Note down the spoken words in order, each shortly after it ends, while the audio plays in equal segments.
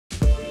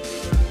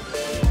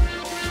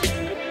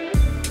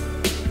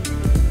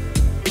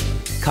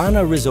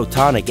Canna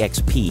Rhizotonic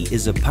Xp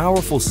is a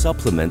powerful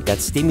supplement that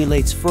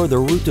stimulates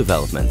further root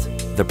development.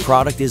 The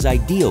product is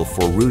ideal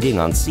for rooting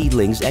on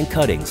seedlings and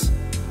cuttings.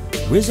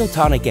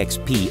 Rhizotonic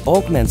Xp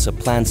augments a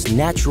plant's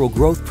natural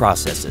growth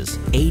processes,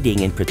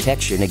 aiding in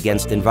protection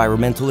against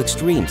environmental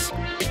extremes,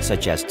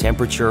 such as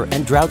temperature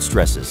and drought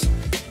stresses.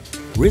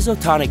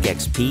 Rhizotonic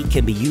Xp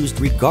can be used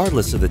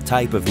regardless of the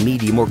type of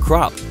medium or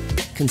crop.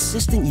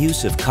 Consistent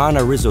use of Canna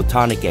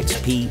Rhizotonic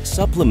Xp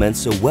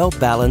supplements a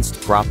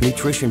well-balanced crop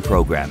nutrition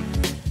program.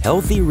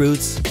 Healthy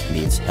roots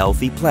means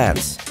healthy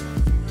plants.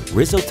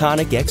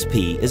 Rhizotonic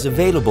Xp is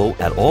available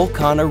at all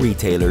Canna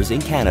retailers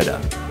in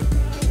Canada.